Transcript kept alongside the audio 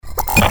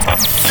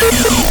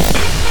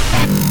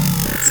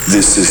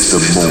This is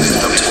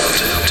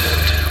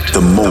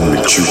the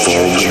moment you've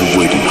all been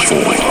waiting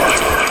for.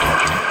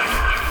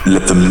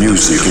 Let the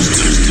music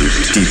into your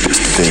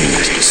deepest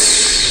veins,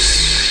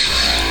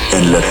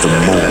 and let the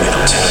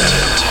moment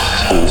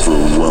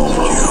overwhelm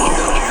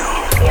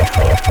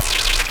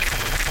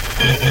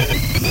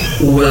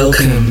you.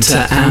 Welcome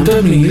to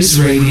Amber Muse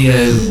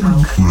Radio.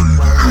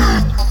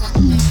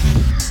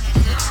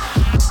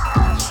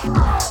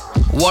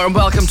 Warm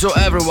welcome to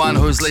everyone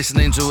who is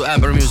listening to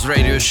Amber Muse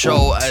Radio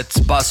show at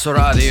Basso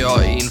Radio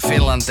in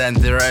Finland and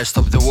the rest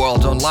of the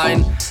world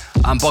online.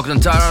 I'm Bogdan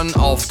Taran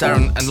of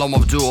Taran and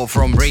Lomov Duo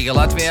from Riga,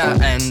 Latvia,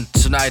 and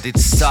tonight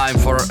it's time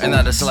for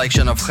another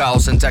selection of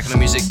house and techno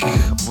music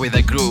with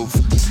a groove.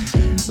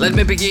 Let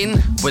me begin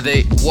with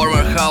the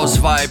warmer house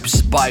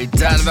vibes by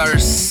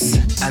Danvers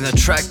and a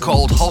track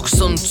called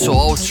Hoxton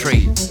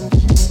 203.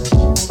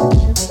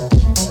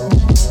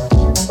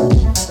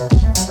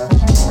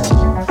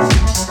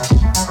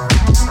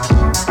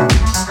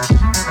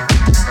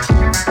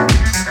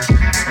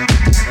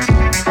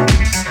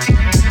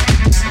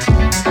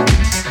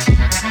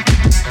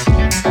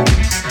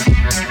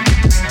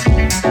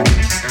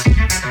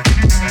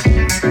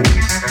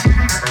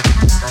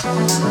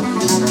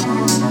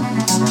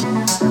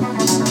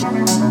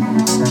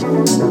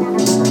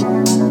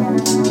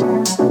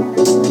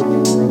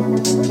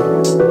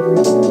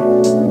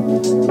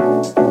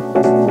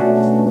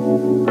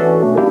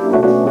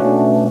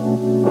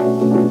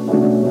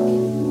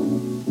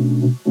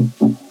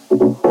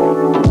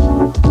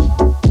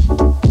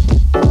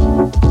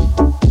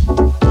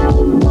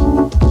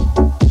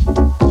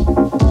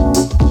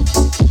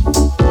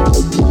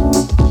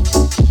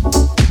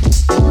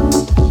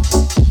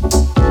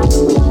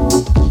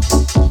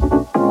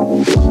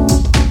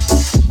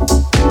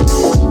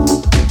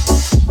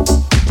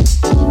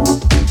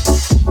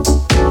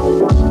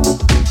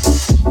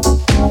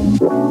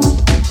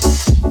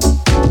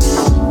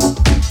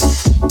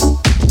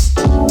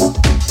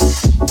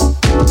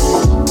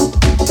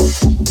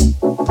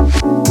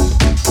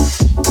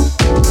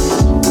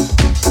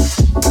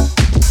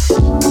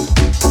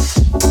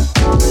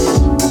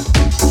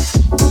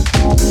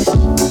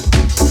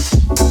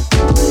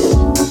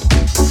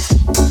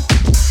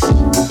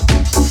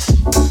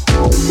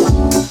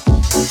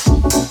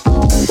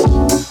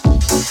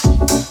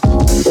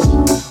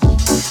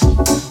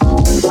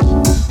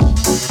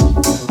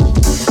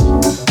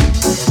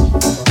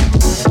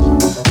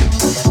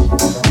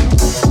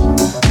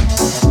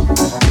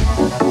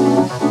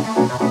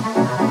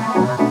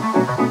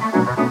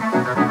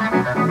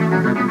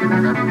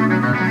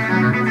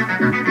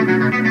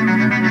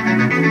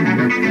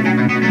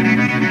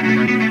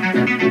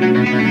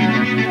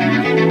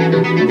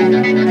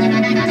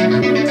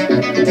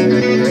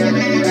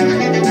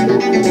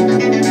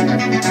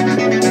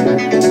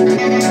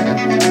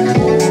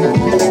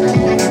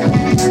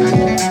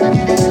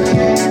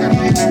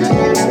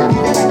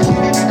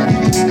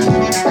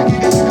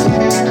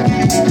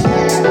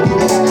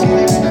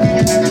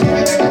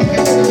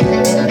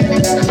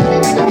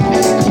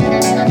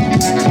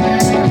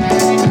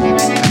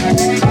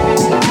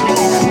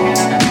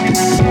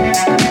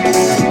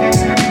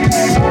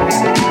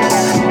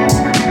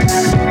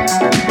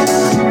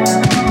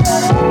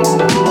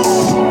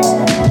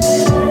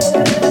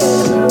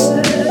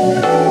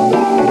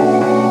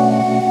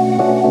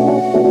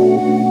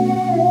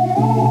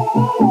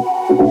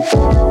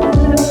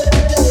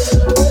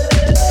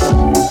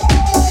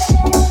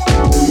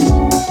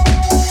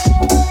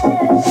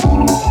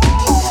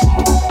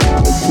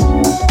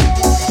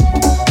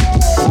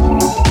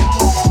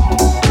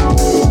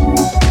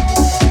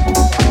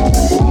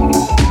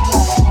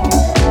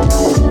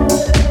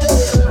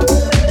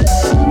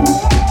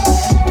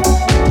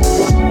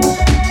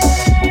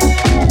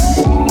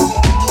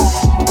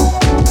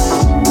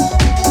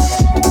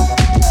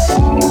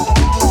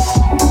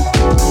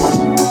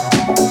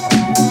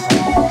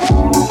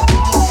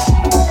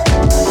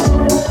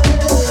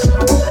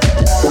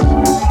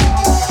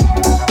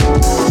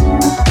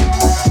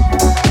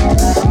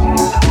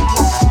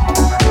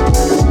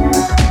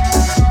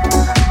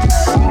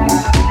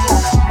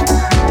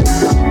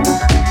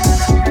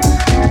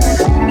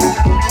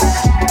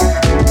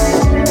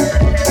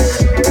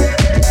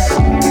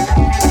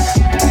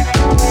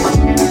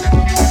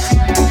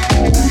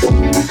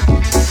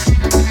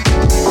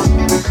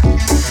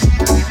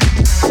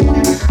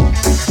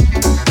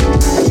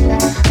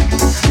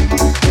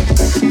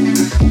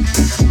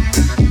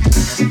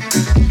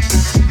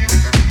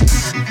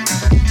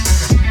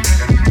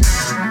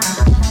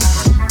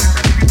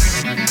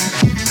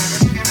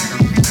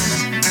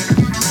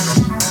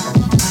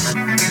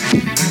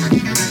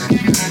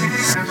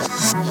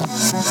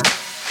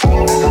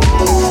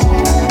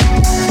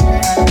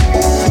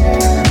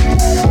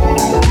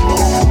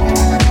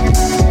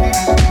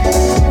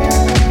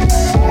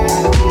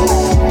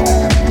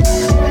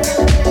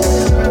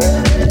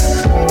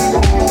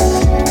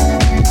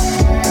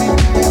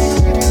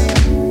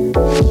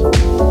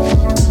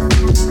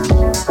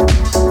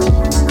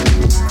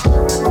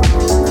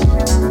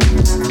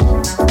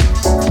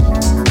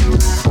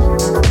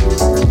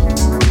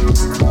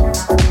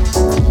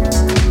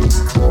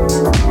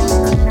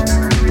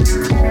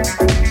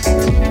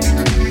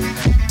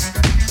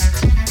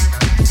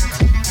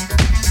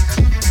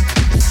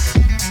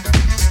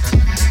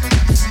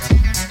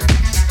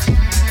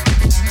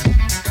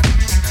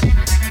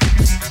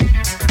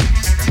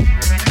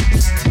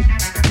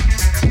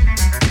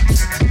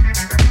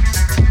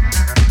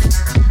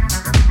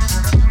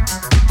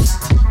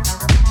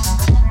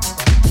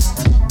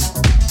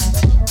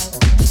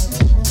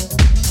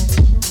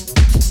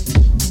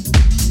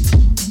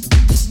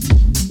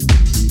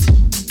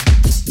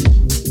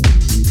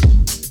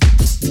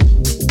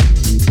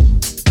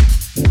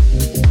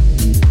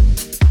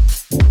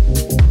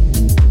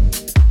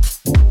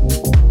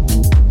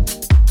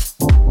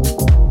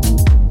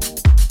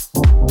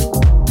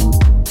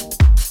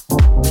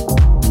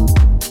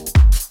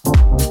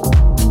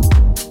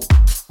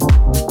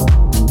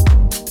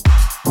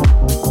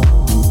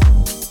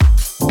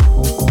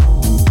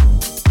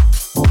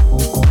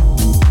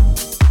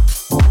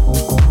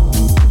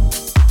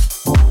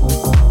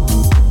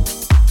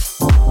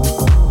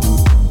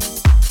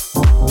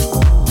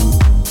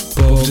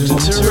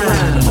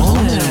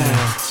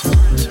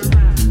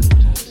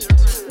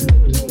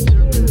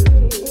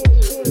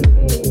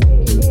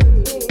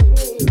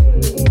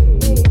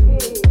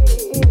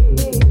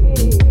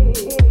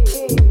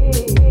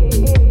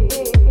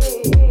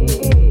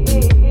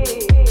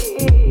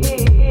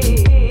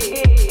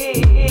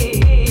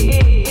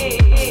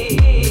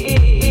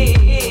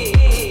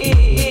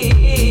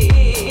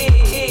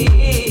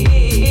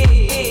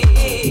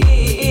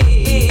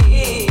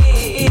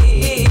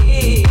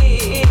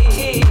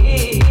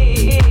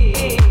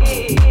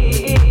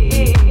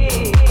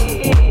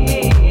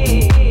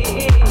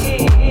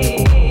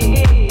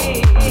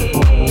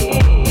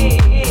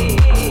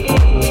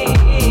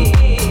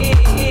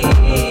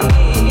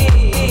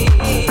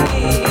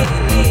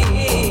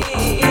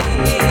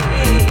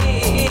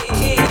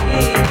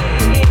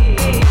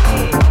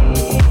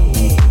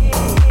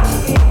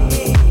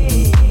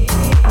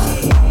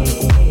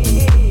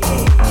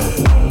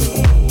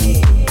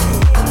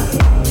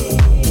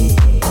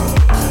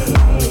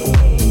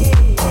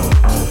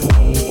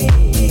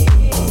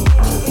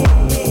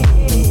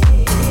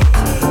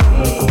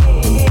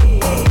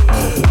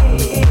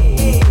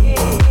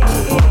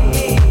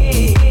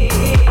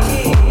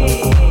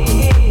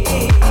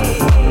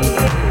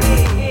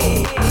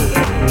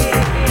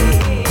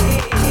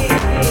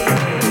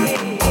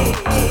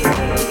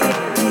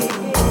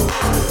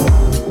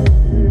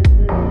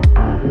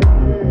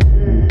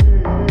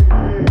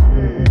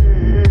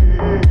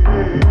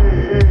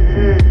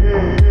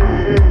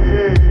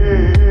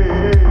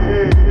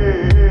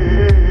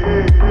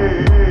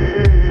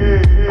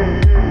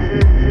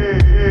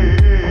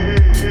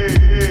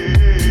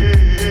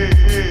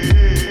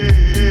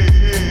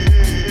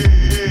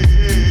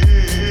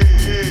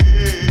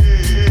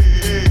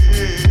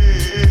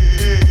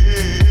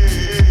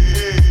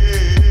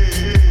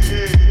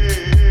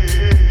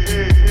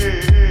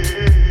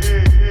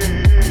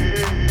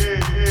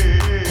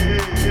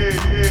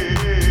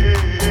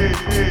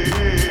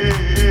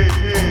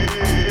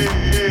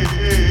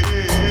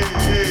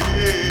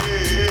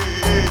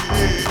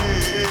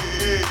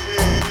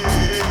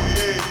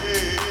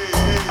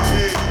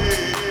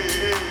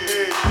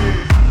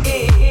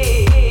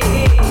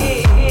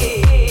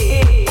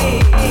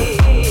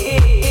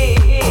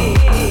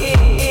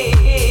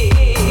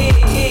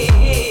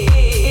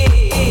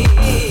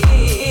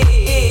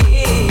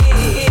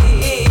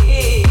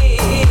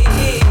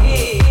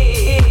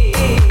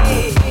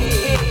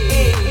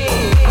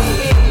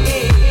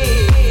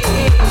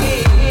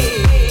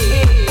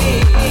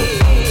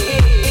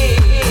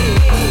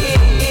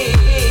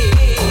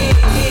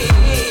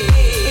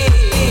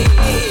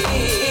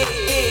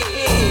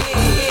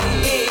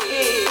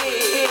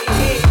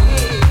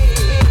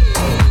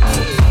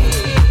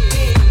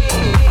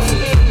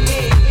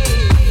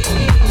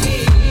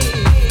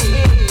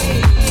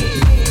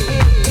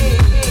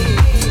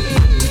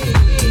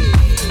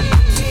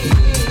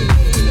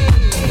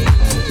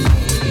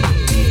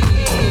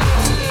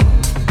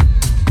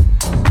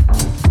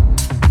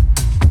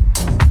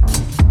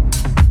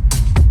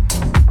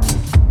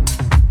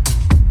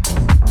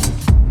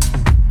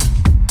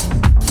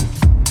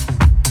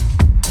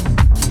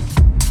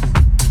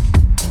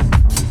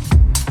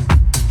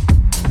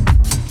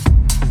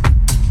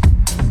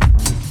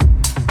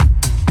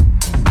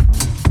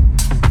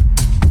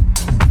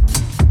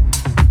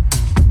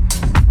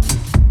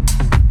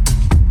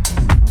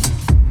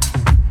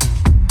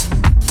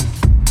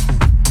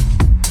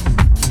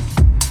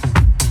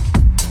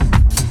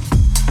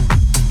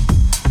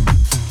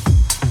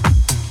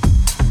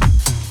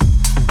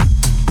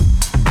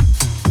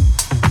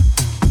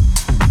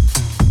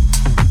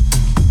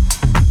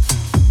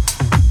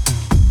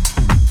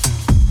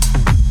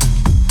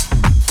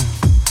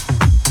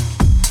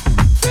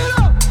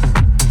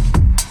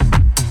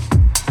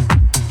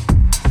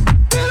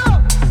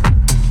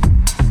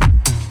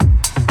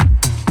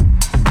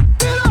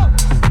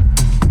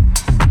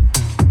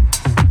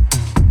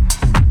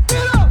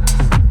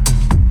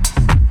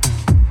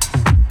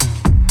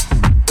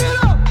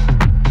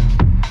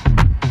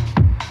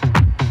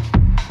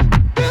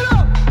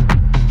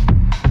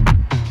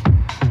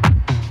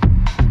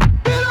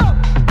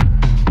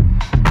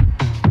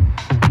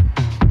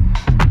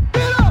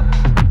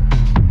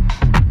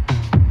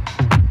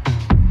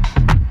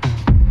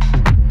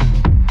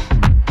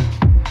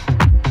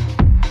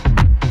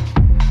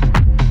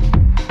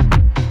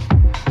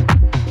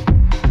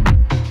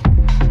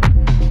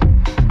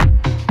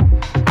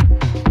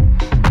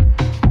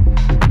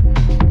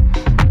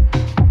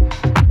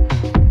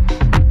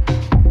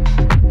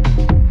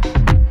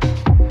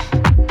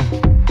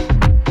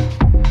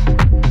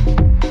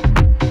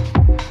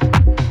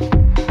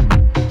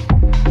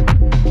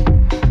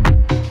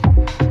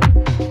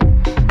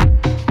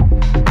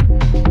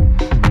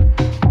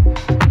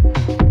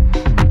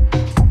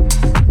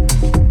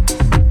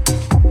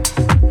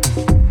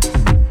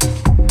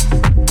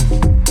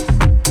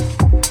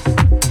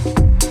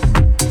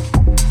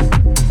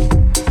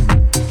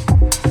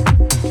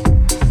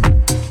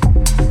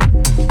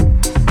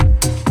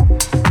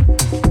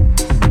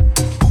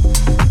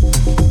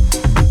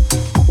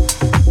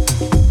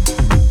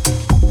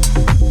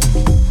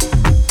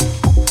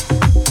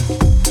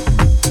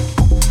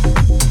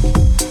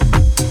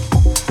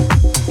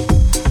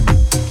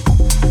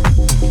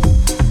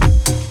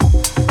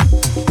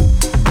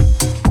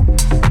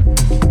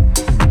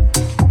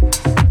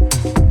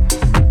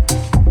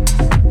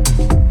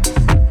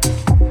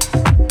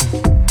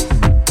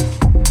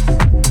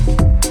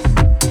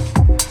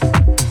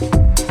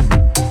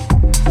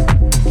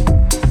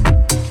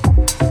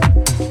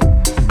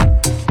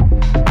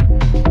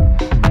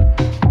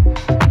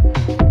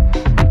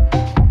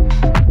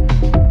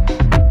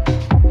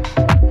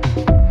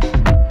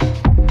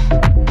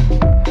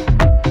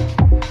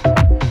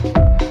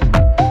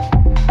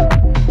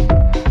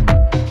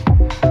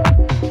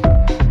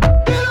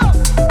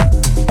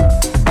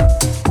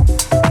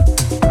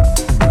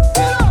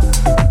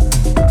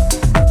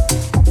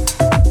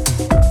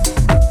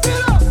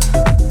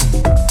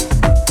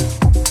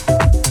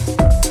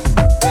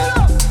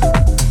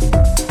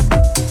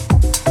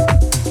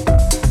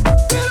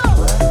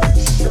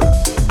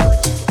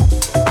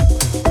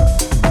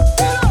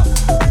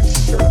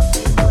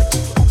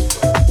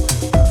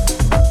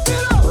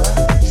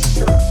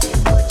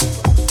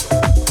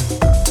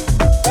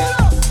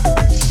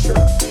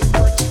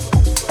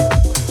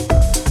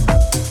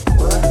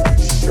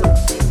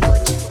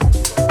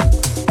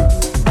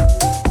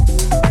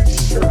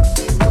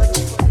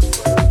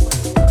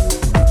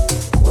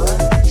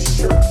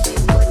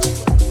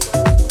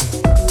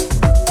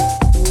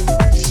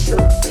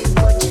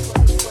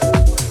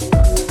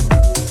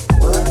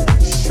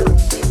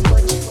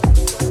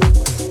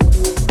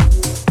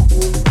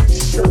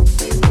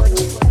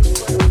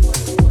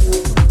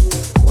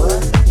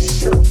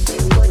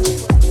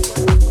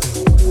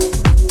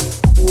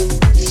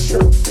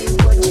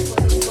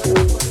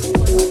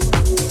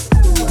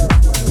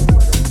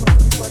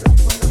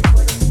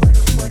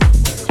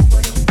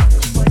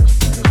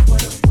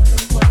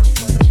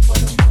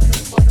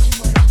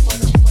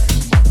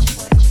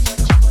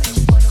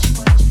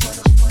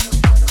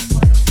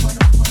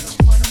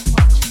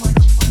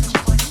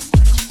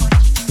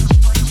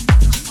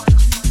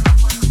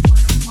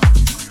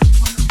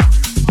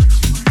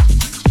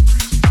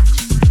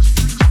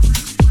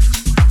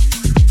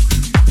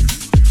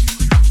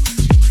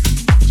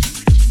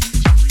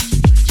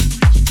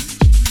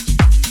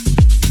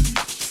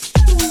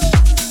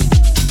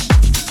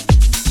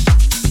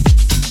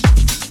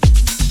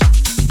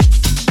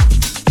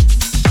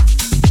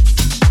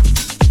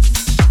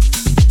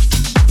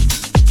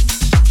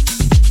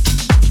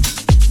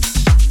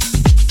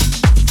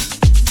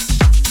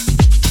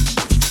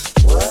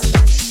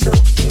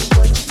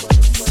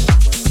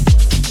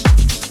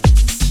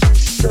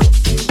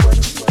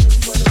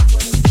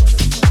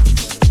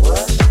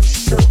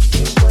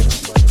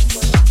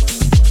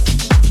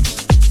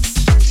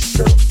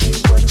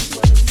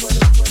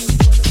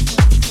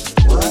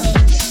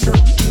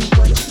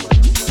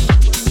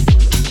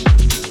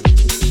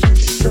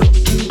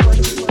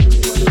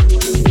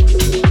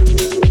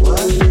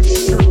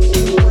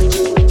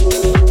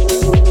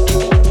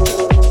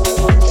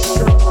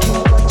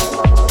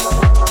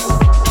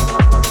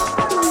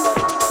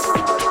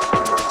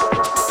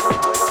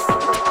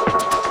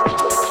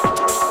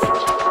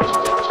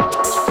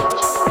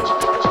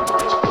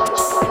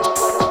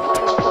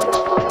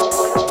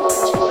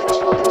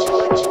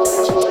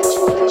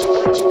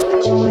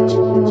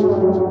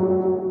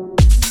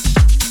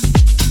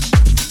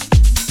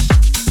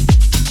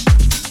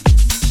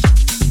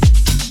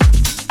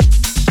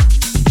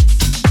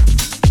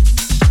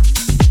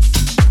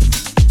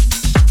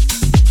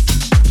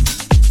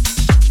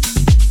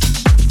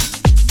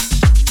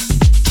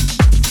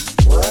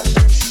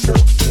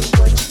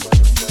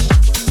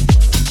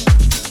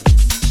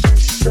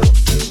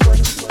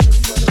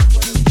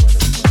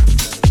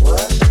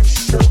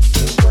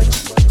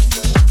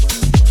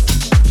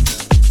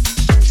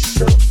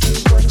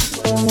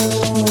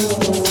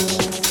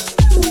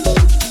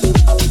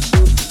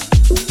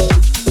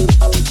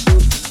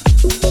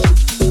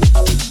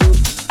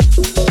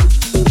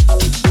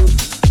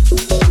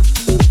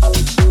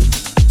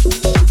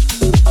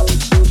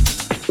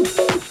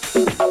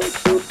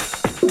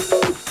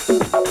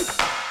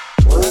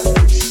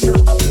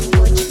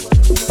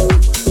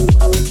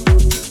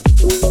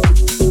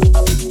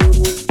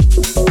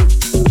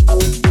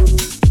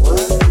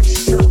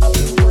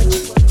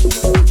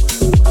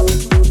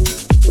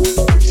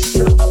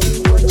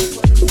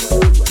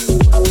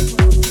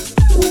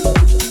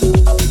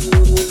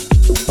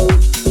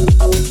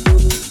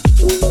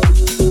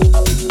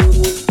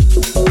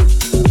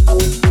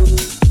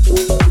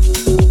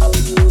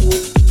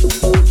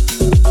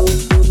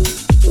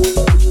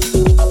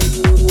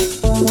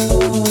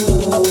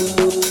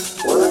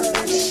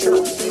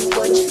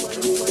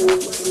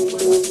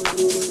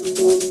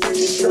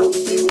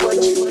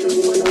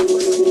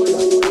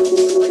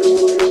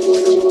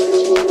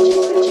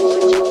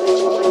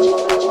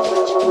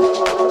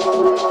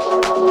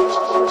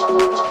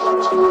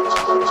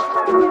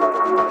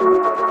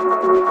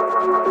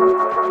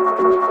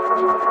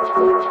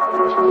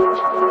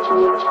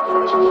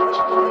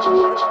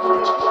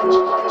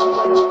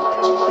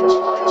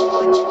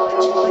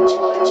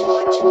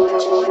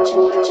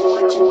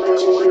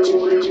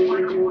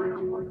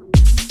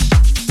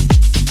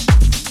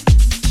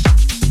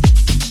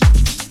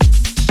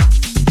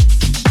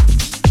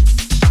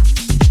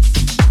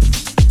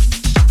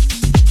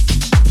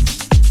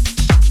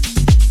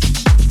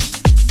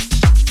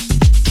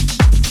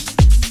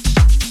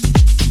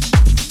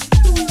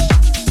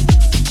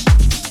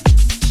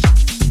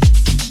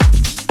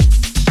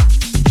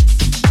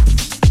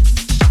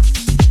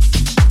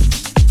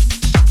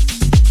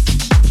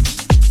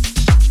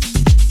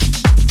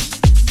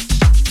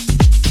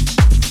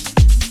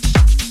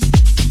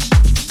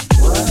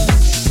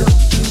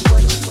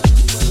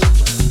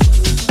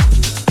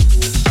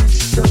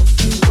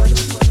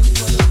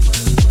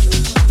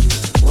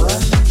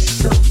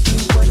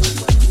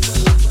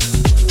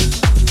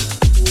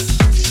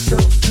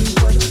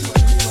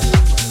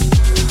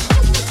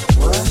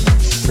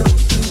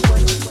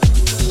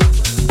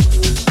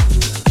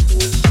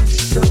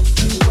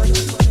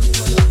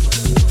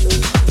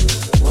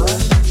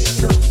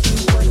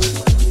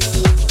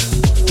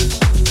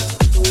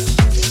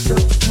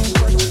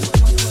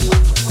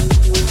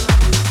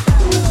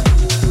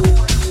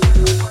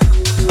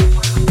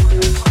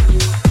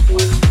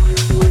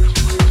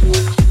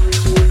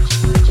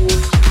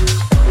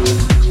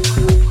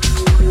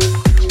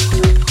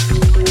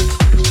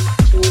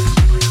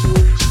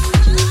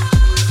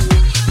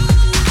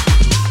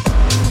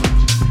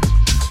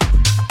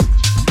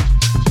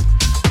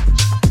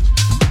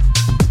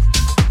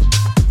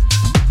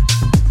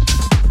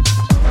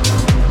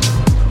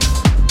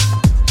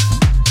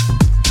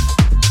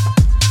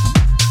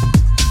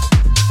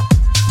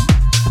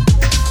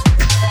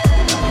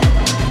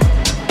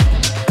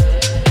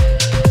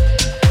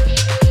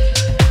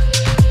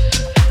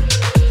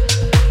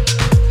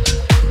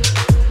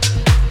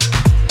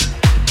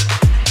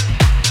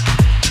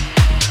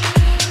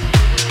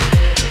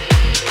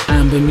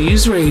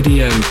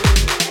 Radio.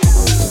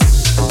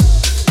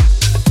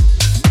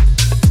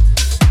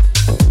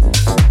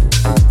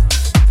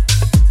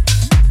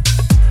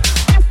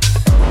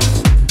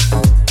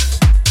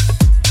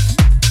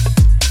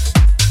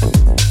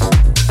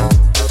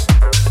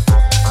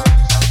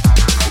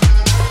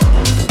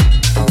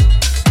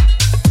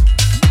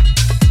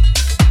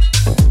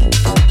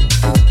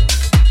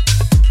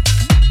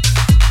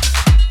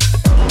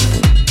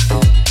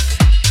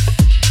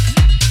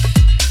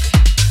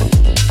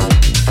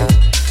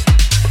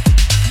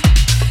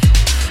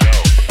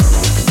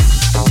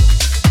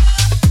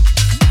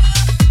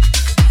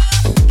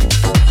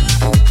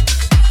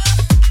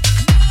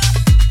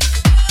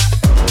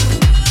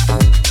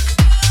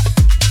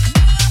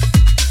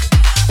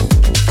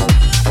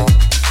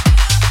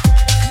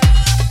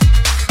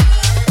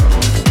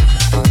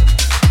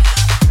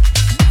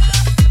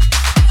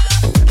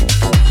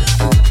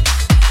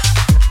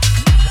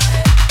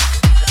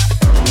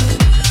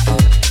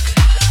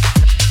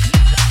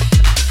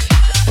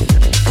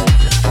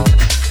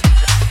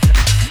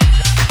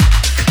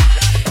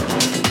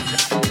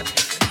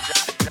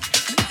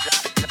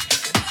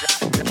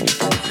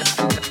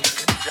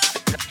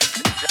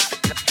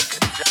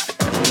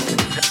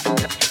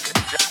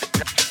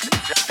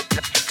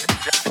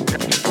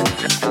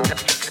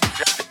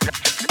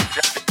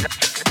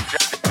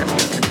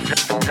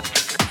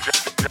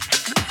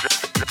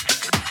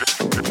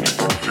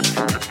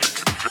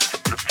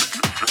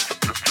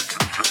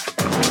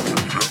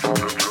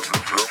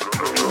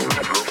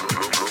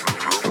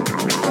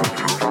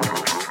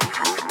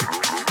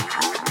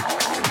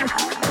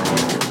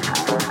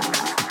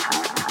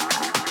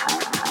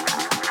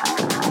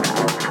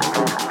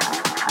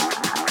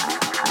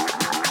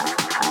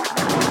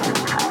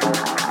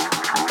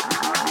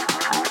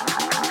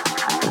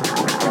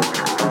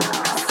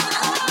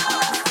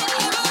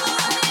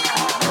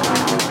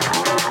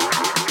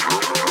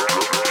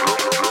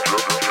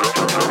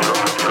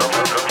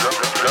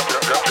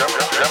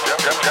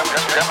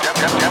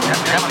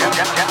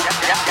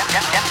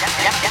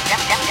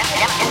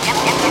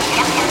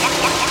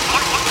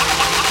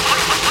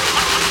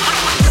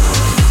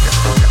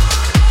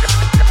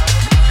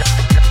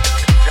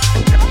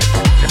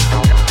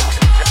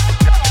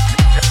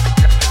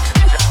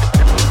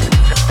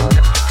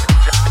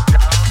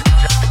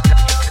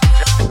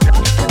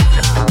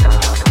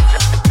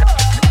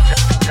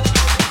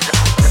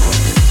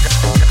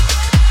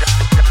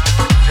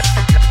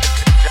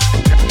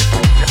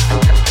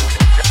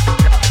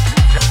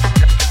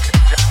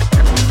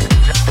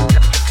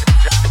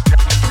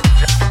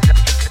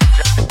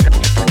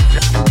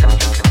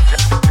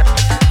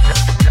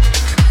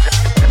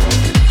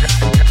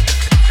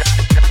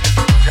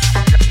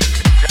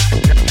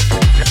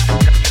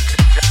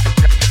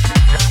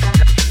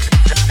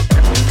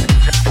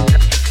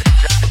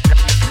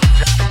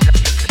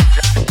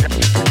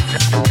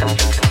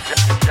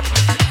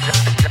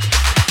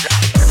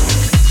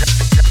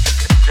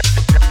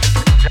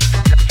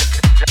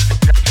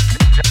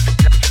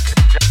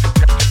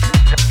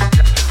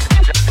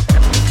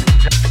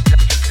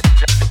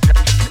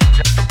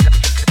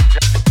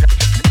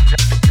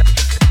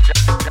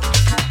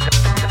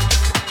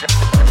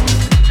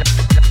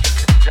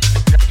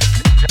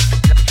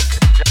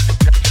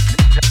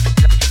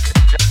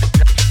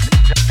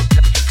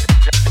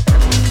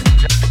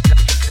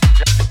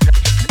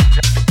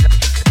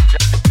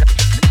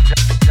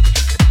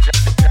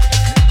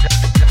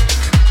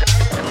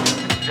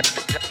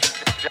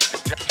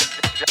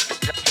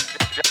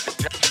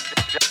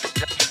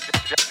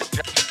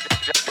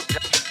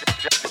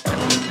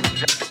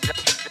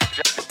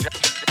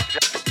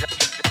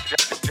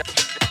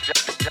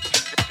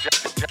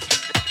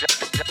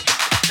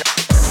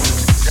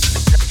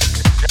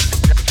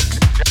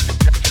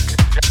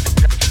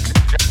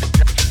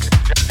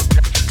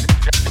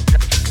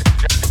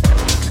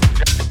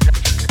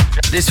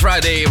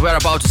 already. We're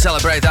about to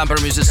celebrate Amber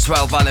Music's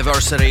 12th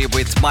anniversary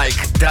with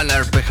Mike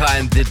Danner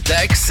behind the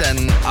decks,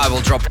 and I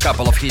will drop a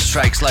couple of his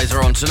tracks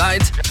later on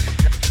tonight.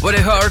 What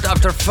you heard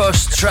after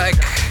first track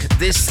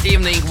this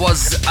evening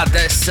was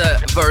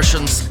Adessa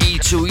Versions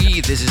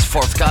E2E. This is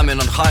forthcoming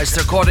on Heist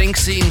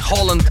Recordings in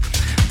Holland.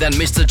 Then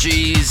Mr.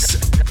 G's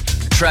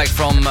track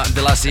from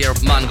the last year,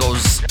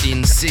 Mangoes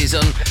in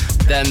Season.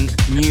 Then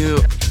new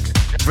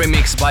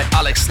remix by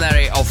Alex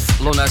Neri of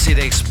Luna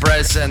City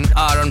Express and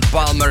Aaron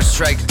Palmer's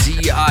track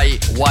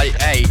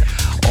DIYA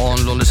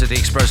on Luna City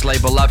Express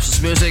label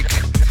Lapsus Music.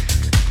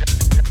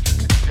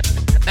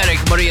 Eric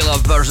Morillo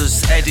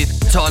versus Eddie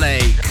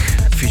Tonic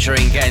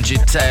featuring Angie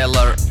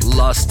Taylor,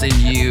 Lost in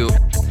You.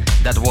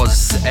 That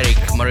was Eric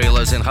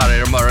Morillo's and Harry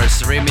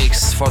Ramirez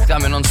remix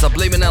forthcoming on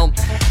Subliminal.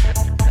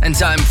 And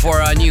time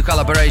for a new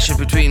collaboration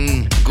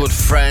between good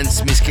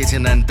friends Miss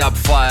Kitten and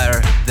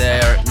Dubfire.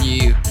 Their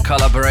new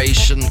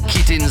collaboration,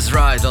 Kitten's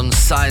Ride on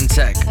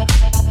Signtech.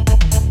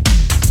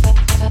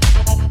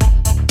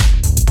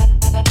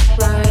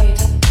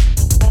 Right.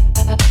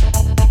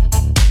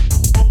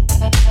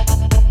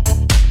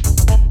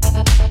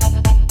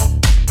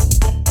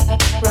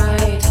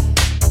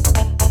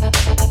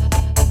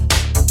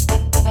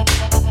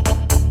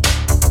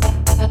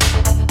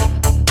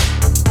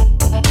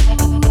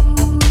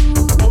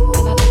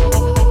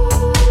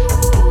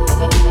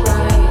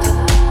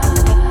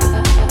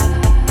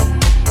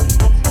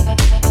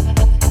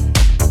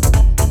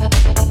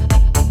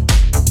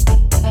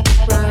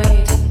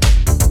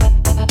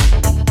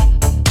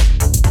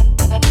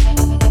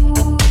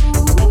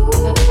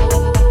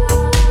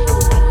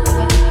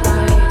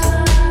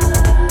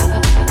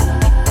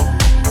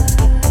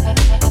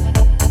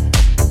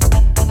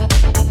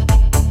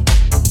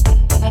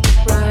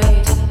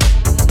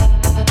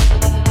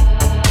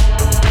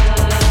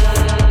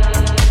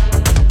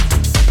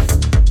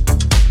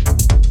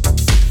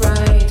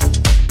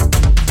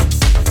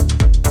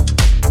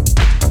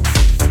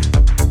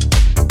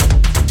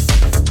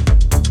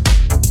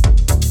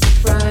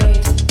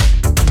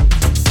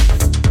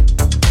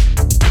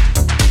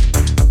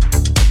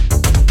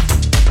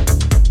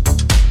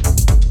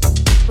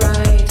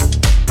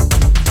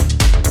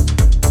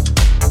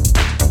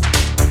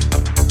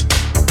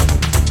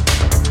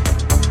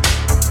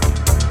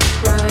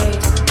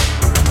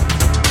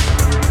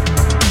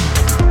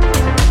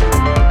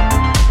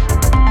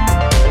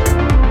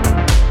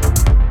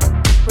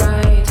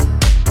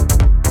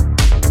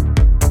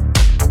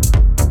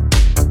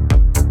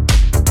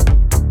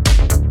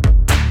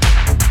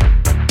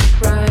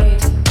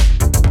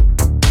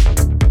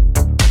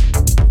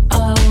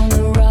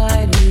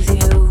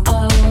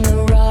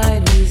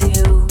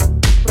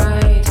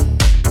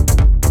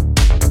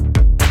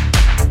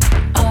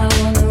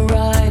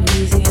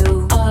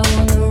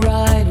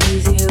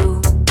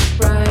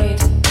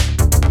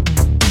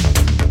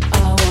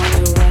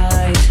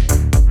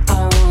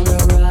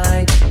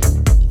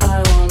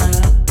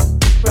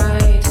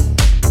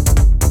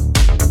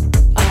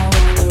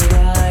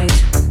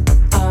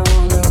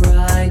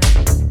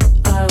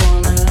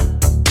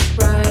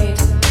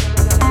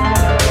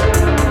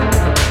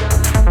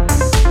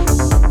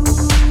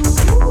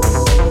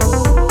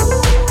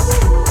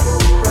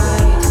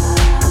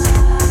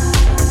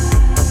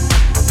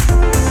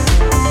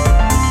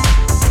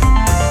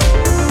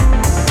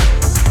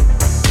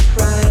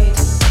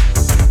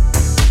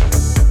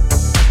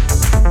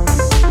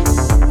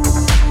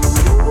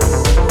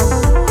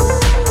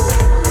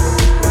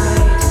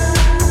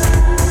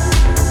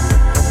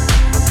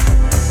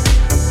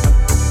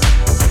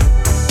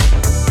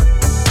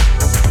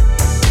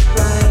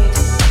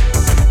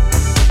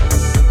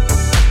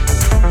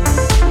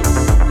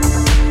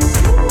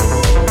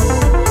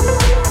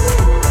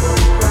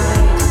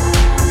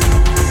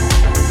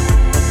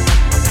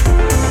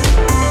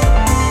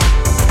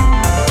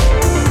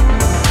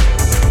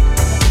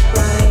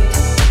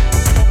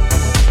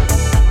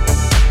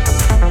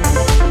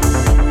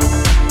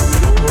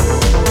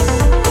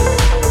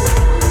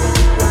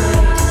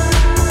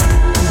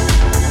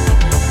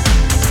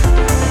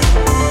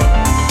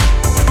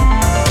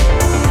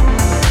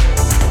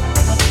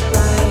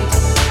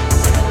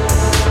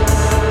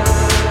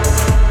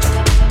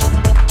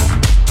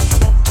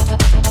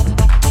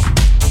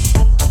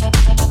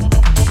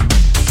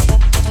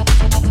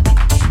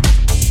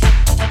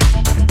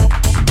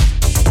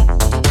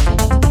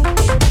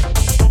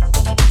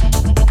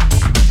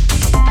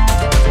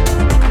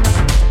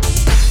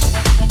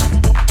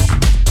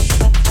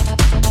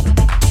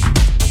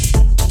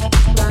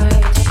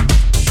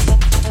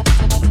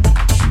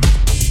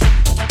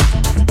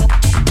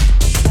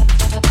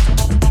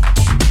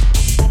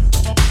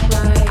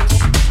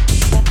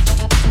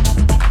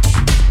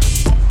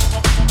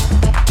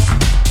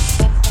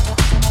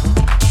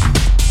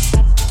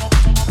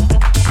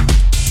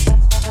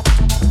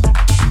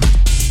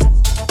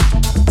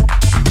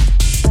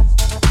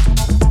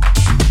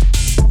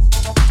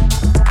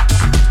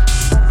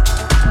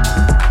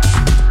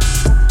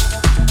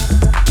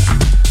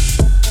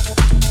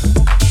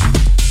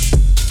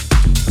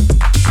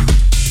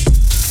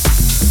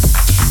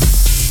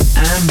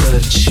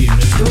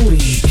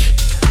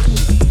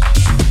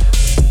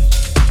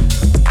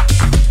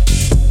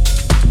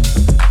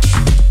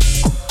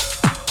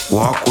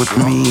 Walk with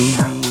me,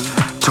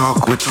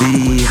 talk with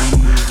thee,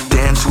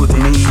 dance with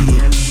me.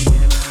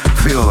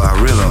 Feel our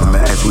rhythm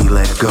as we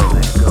let go,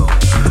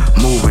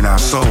 moving our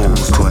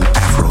souls to an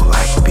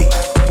Afro-like beat.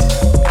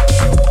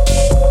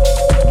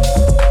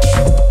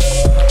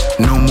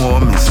 No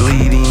more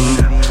misleading,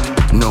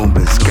 no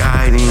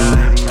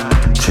misguiding,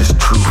 just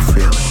true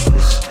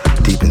feelings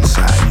deep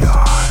inside your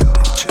heart.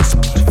 And just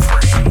be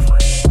free.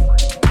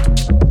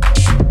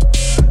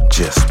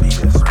 Just be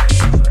free.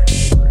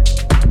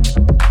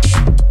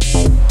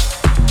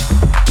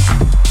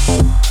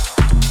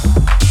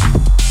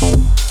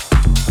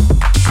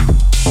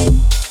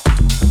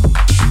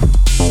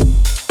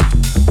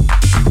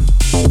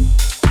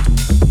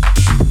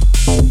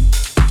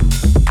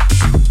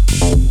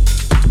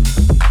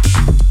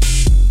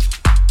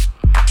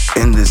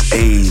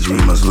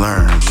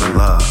 Learn to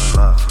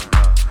love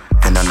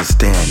and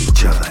understand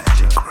each other as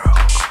you grow.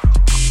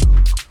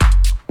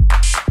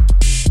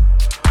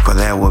 For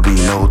there will be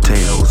no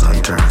tales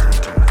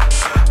unturned.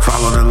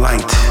 Follow the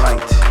light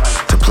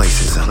to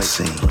places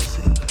unseen.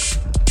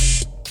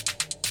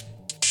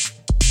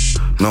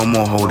 No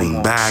more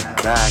holding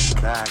back,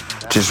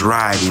 just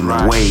riding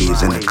the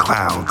waves and the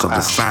clouds of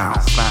the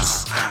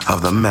sounds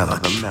of the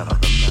melody.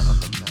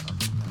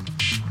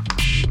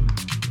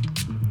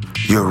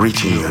 You're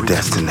reaching your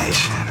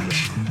destination,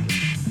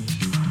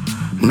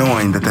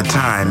 knowing that the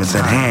time is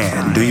at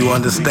hand. Do you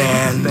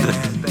understand?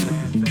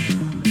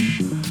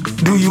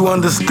 Do you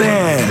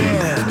understand?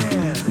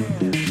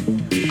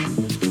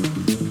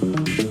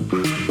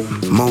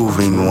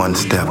 Moving one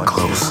step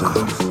closer,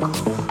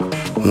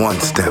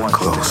 one step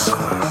closer,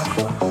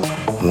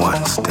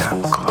 one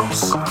step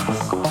closer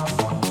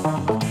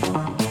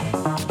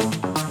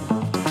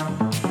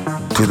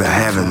to the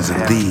heavens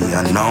of the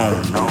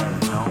unknown.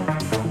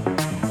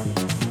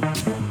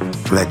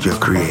 Let your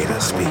Creator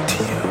speak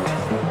to you.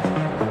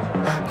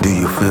 Do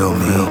you feel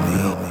me?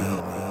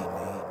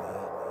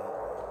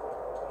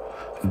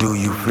 Do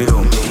you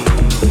feel me?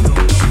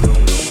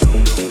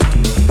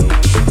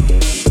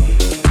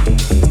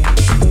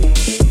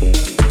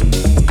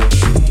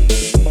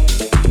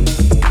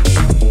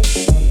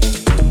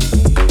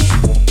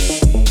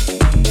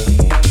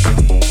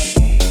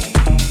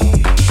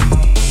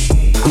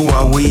 Who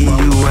are we,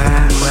 you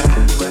ask?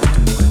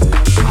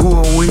 Who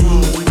are we?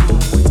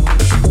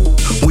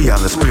 We are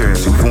the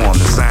spirits who form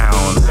the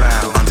sound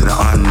unto the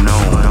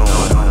unknown,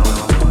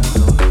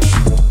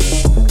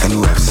 and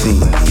who have seen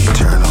the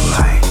eternal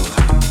light.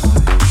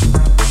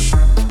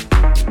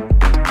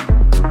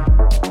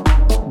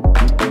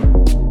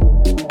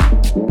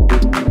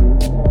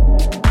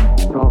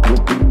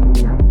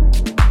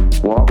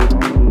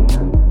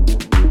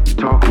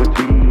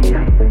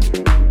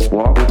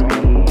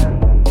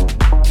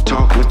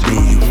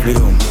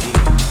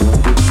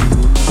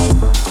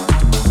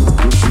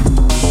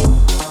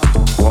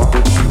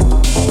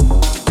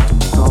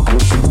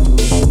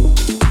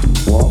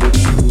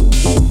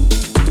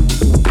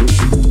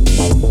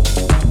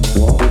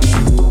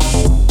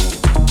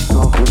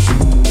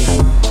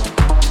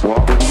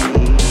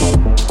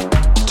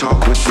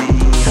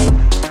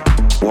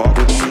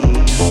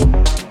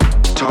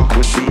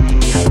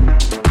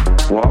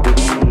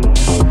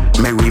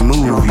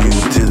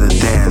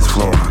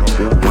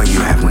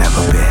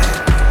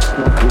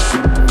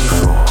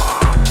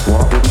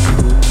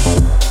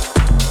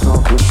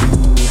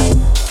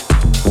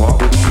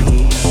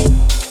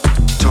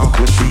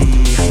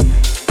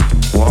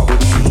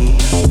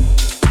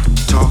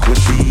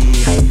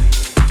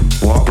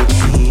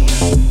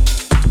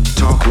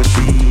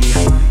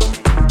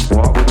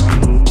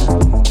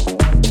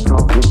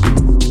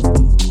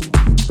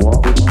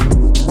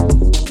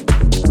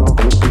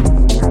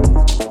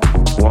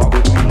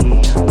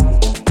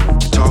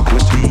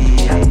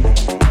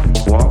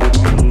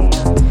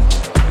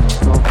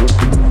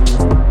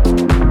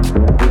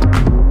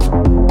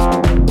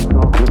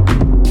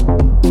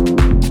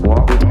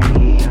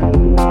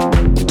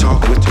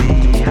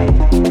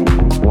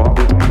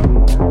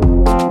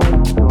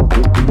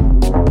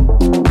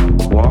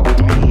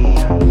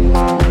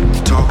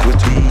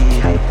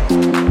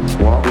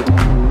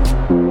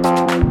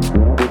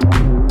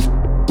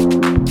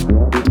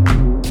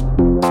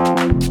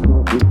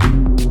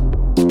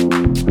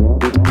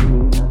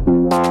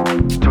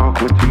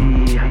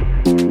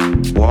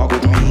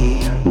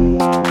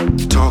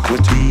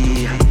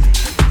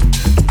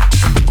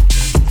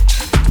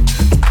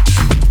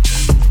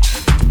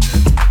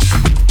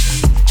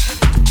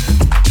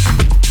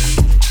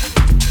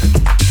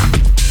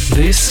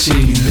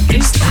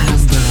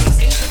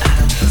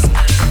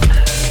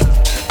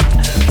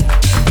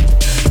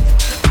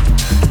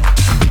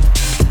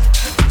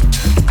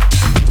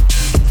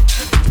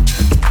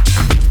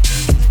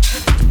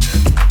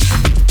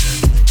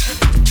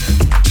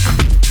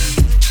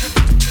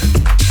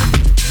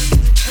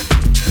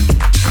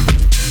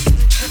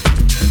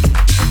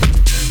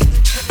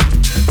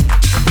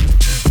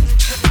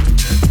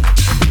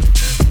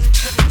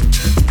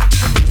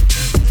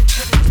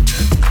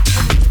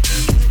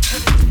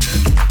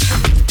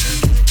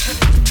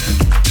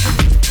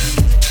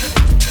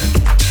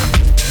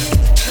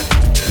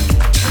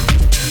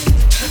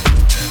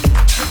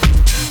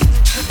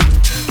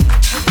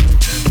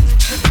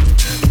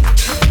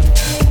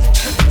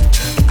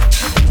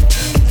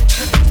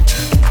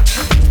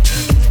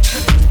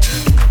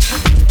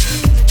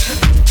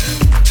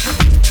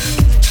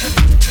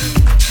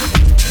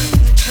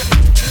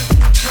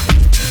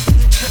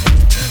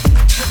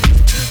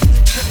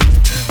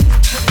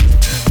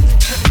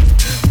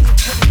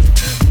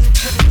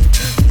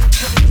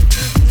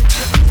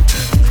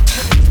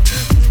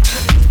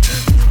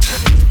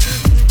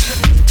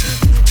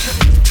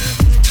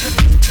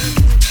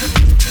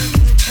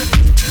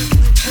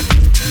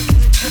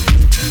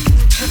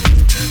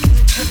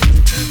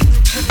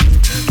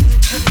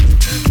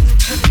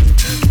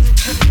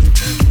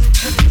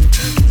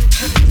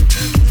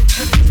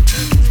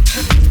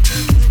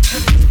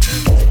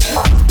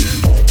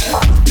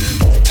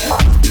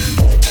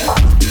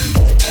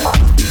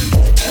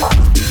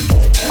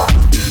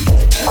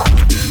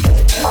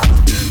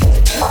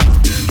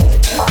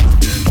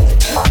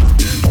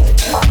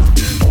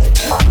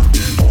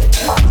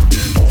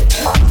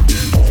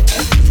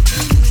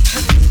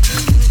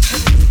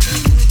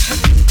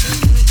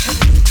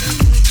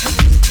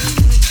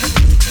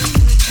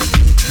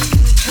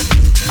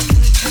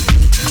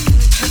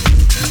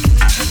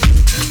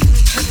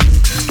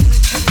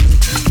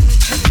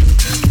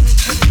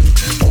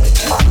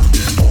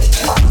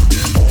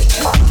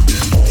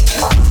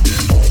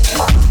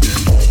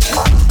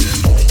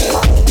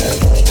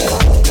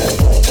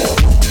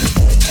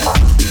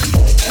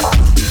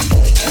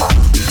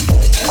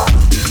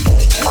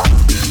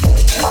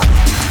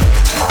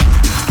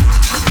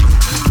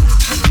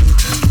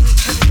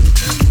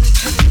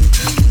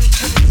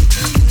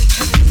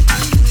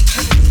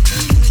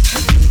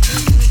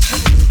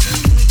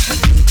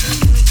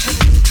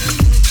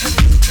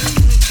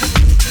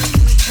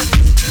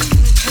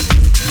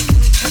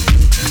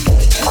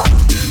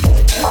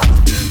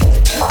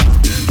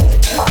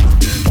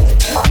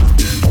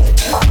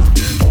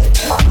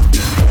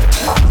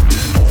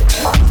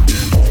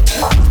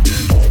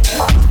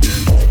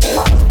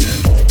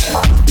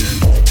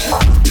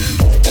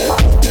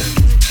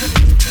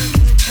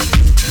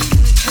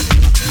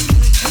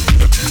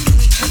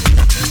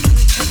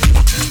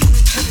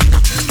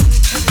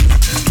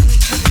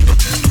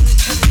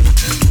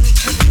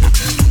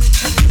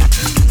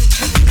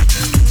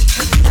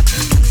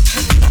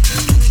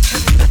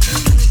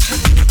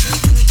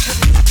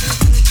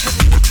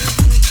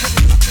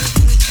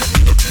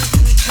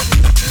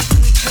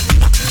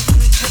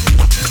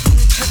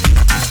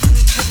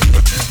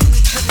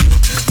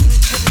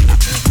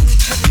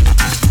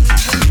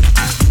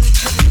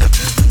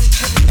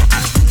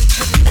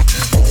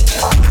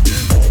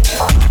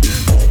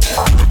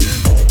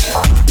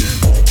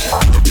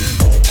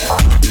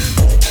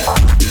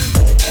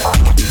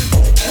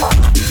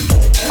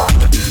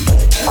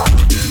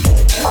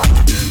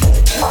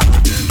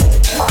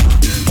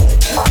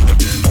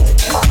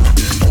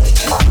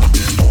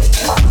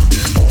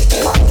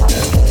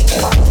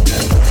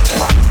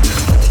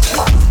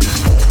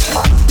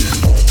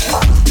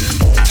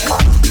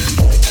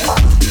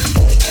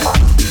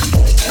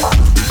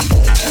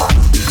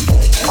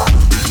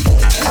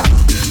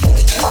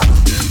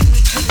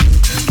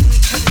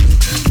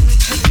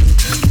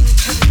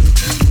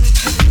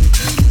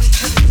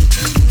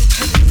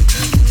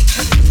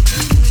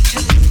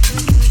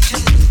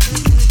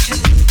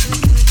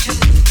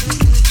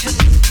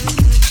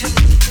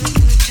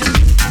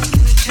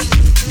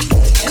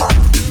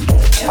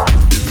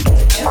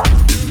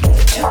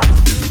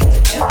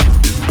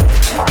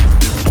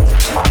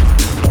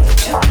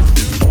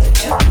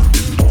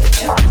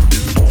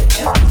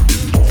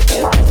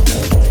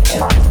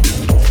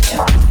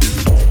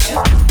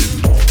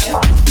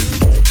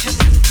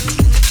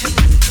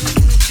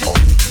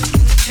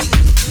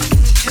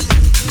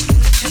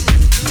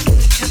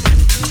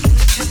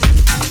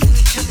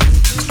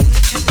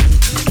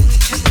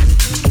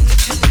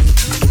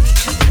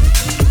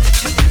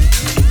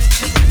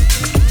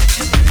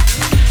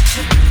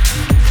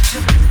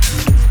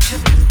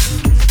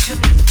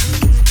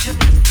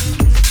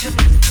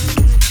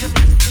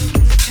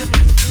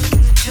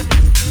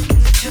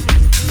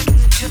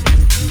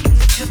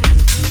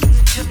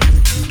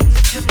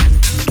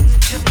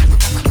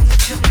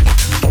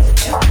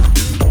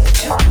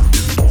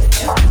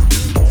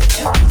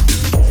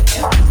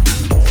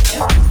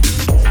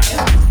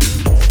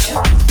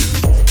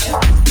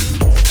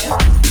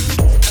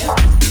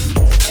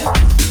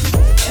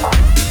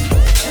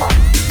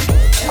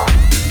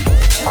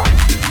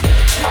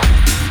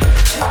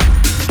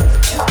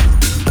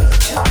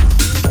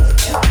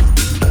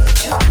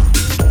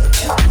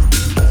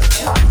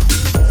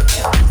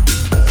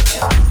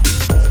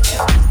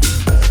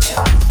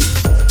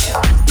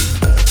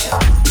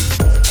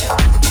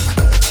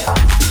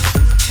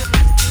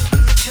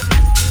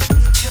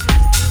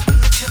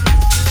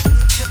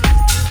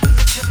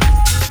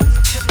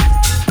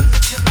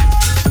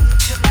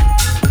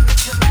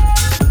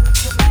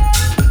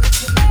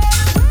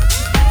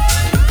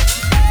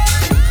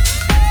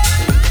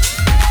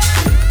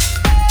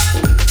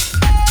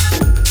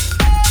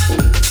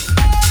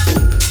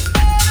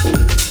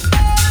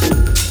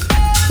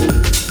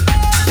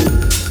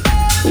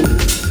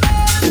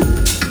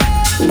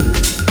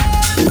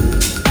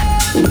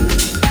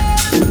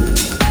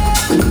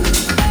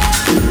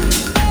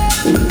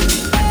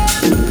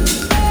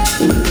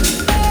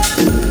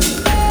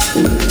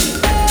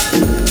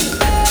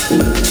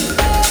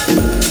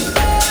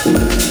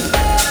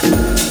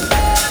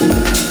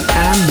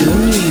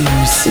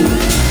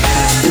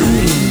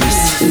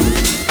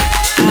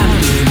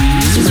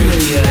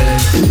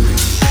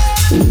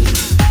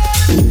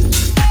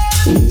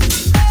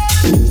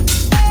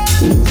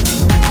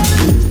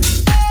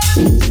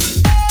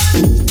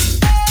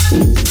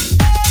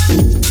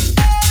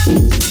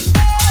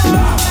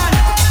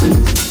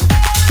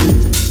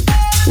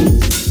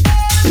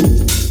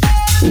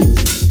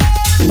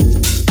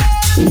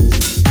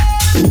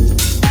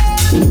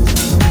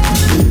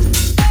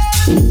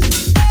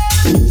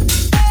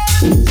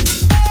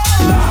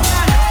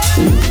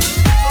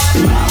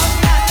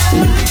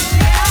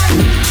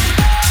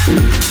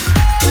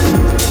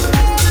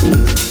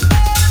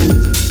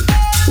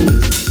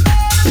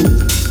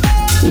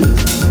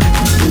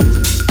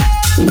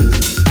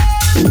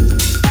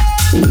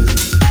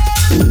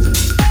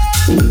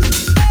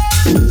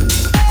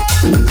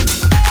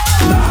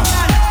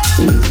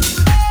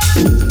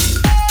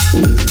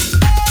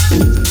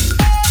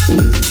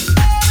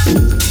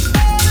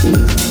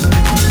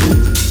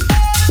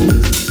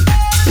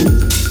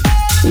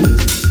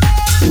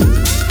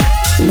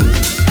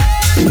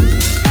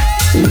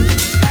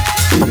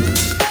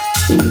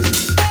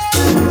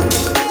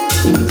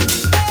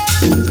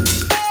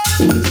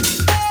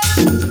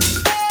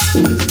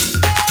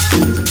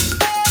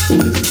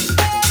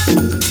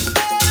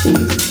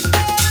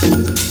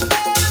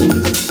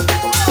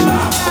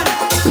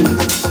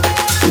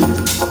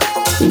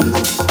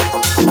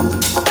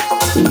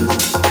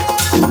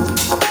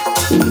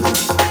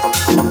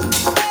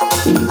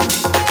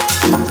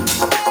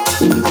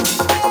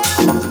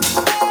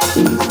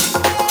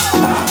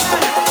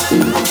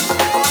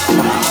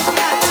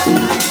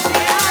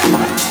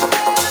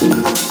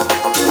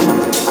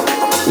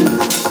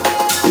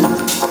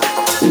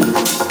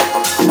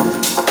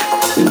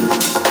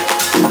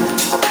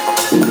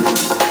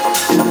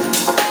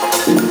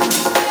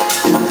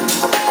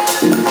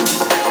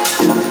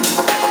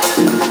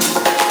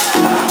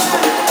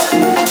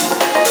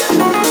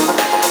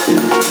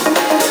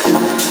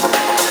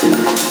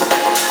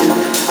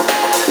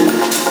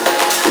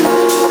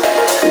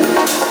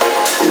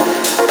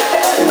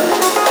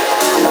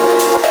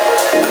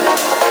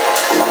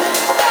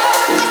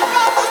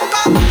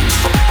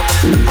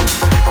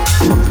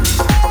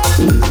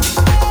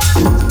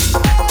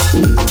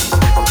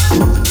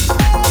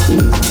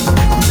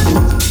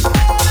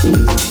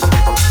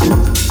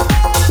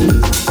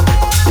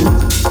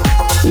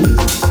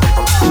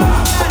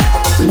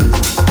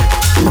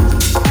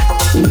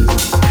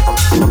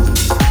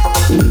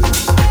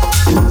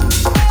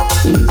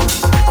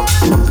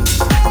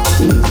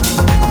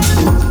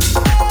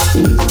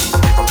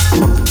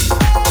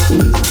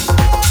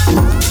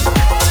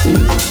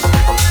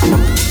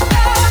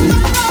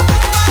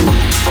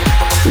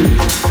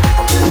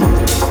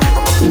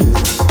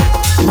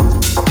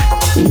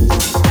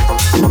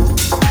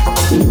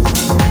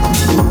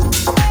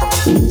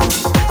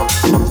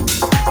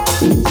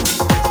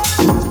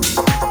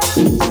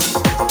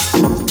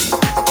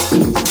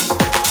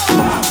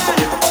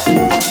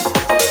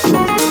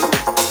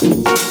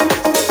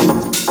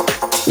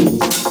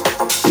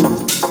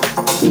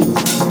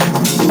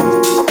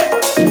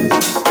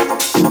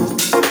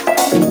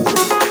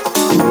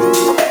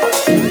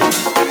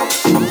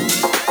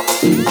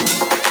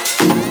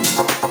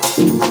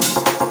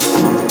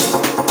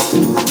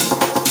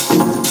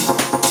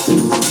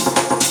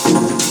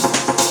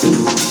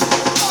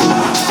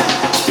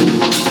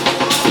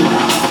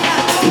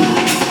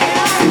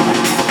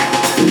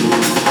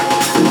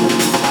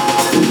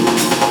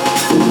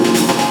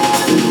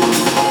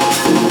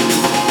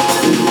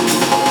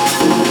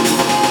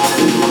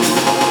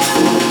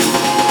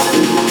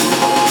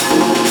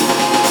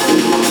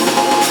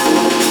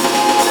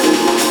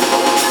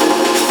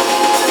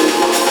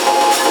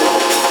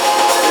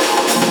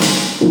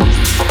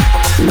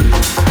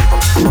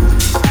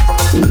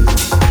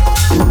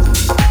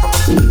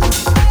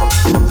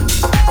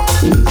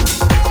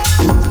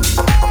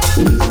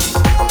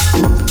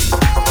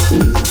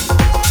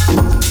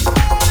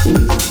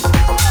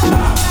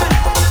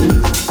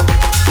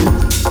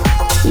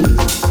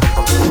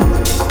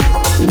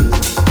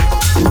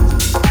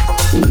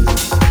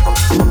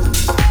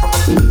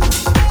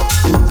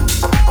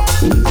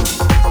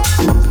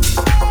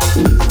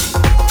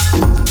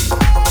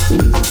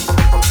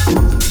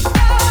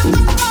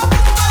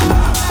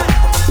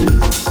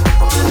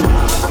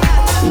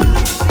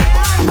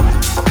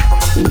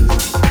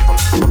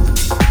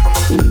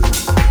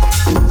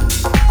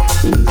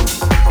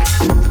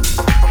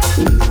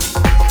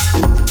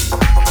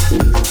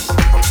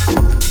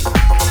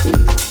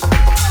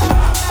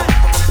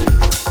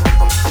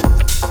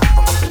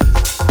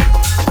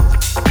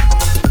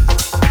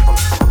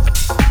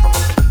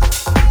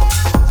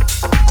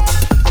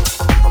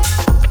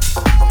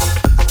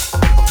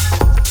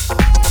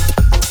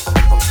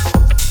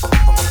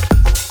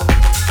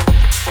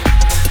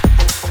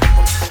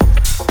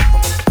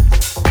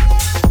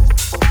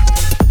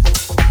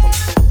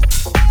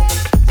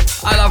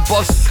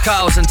 both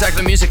house and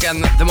techno music,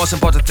 and the most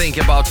important thing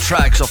about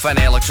tracks of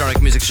any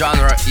electronic music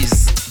genre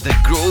is the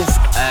groove,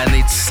 and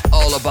it's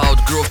all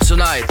about groove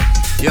tonight.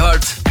 You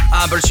heard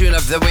Amber Tune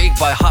of the Week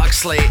by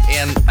Huxley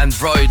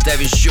and Roy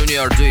Davis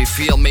Jr., Do You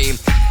Feel Me,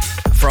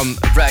 from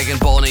Rag and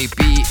Bone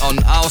EP on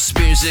House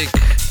Music.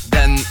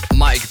 Then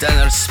Mike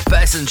Denner's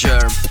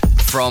Passenger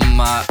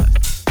from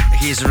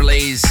his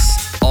release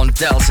on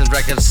Delson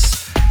Records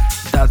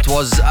that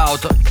was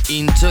out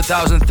in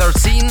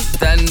 2013.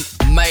 Then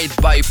Made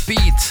by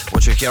Pete,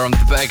 what you hear on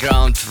the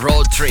background,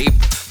 Road Trip,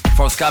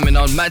 forthcoming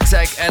on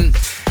MedTech. And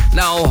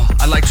now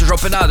I'd like to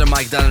drop another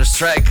Mike Denner's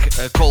track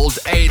called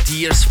 8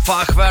 Years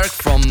Fachwerk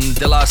from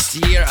the last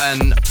year,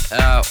 and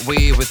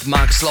we with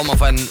Max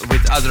Lomov and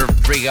with other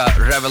Riga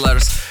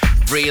revelers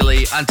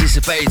really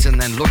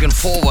anticipating and looking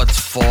forward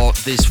for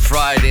this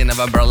Friday,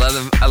 November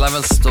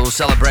 11th, to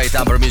celebrate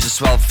Amber Music's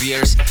 12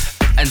 years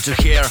and to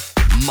hear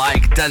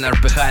Mike Denner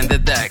behind the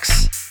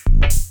decks.